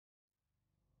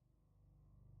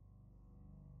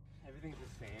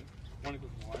same. 1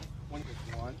 equals 1. 1 equals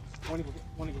 1. 1 equals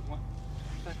 1 equals 1.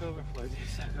 Stack overflow, dude.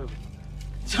 Stack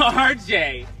overflow.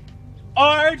 RJ!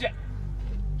 RJ!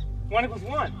 1 equals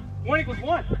 1. 1 equals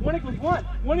 1. 1 equals 1.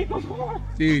 1 equals 1.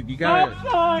 Dude, you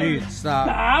gotta. Dude, stop.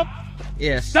 Stop.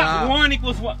 Yeah, stop. 1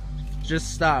 equals 1.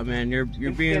 Just stop, man. You're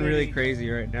being really crazy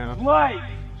right now. Light.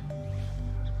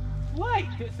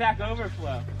 Stack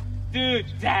overflow. Dude,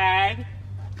 Dad.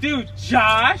 Dude,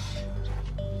 Josh.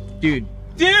 Dude.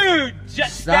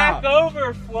 Stack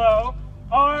overflow.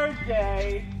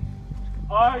 RJ.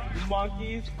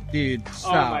 Monkeys. Dude,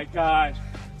 stop. Oh my God.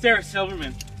 Sarah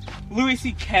Silverman. Louis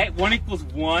C.K. 1 equals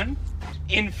 1.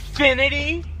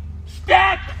 Infinity.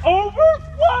 Stack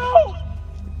overflow.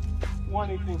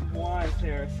 1 equals 1.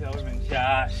 Sarah Silverman.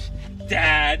 Josh.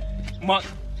 Dad.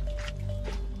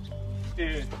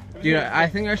 Dude, I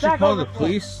think I should call the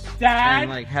police Dad,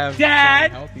 and like have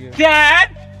Dad, someone help you.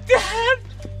 Dad,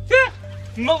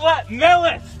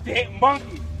 Melis,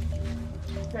 Monkey,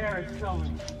 Sarah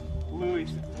Silverman, Louis,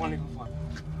 1 equals 1.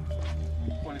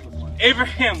 1 equals 1.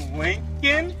 Abraham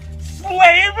Lincoln,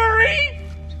 slavery,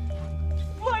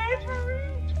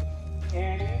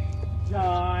 Annie,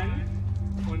 John,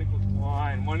 1 equals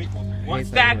 1. 1 equals 1.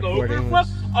 Stack overflow.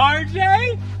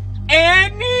 RJ,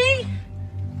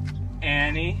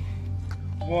 Annie,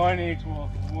 1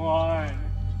 equals 1.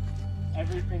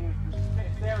 Everything is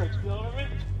Sarah Silverman.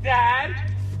 Dad,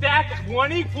 stack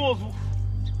 1 equals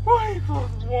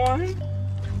 1.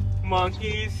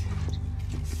 Monkeys,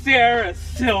 Sarah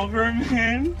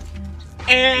Silverman,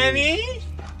 Annie.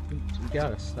 You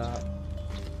gotta stop.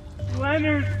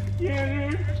 Leonard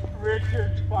Skinner,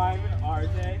 Richard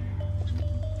Feynman,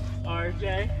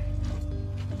 RJ,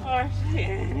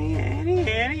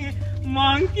 Annie.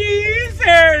 Monkeys,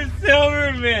 Sarah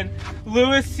Silverman.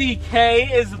 Louis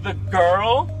C.K. is the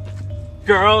girl.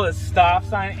 Girl is stop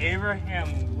sign.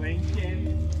 Abraham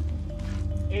Lincoln.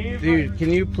 Dude, can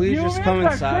you please just come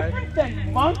inside? Different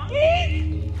than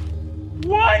monkeys?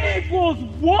 1 equals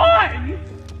 1.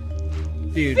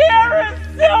 Dude. Sarah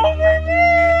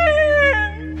Silverman.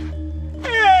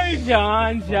 Hey,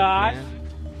 Josh.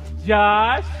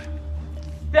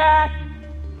 Stack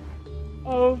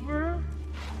over.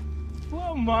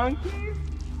 Little monkeys,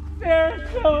 Sarah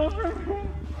Silverman,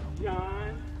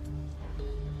 John.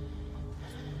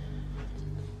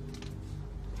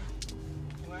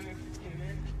 Leonard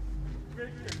Skinner,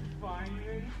 Richard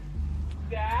Feynman,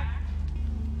 Stack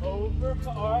over to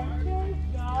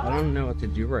RJ. I don't know what to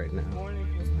do right now. 1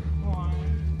 equals 1.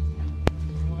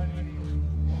 1 equals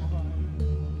 1.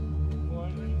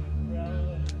 1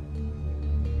 relative.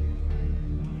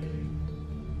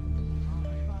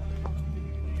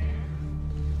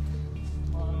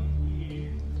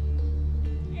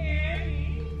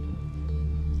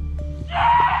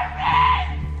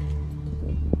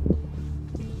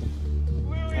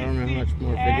 I don't know how much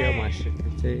more video my shit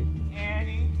can take.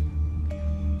 Annie,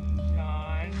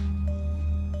 John,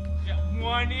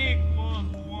 1 equals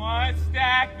 1.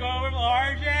 Stack over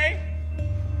RJ,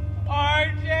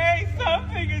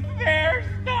 something is there.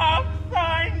 Stop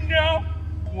sign, no.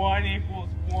 1 equals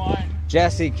 1.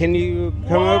 Jesse, can you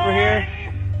come over here?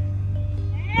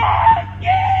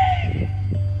 Monkey!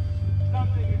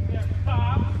 Something is there.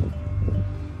 Stop,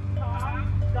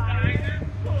 dinosaur.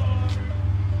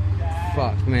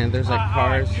 Fuck, man, there's like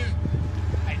cars.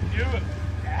 I knew it.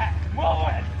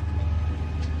 Mullet.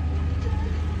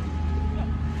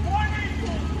 1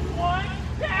 equals 1.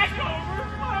 Stack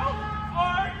overflow.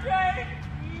 RJ.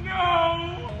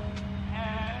 No.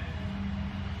 And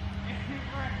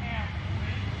Abraham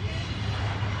Lincoln.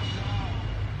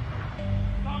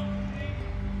 No.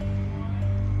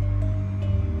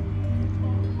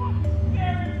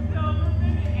 Sarah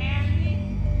Silverman.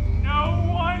 Annie. No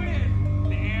one is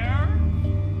there.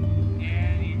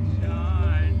 Annie,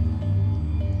 John.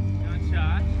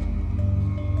 Josh.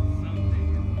 Something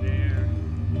is there.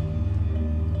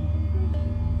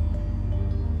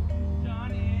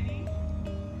 John, Annie.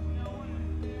 No one is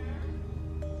there.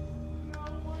 No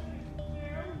one is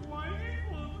there. 1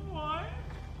 equals 1.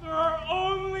 There are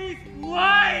only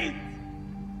lights.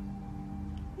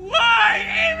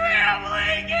 Abraham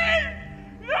Lincoln.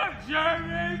 No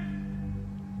Germans.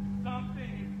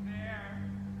 Something is there.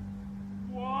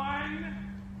 1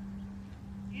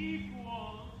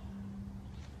 equals.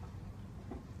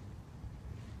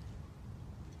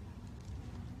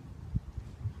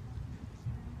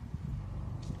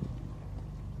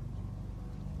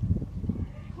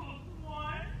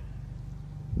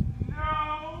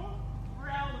 No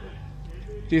relative.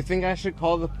 Do you think I should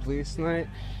call the police tonight?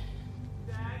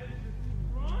 That is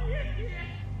wrong again.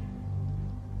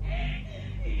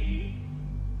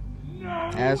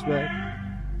 No. Asbeth?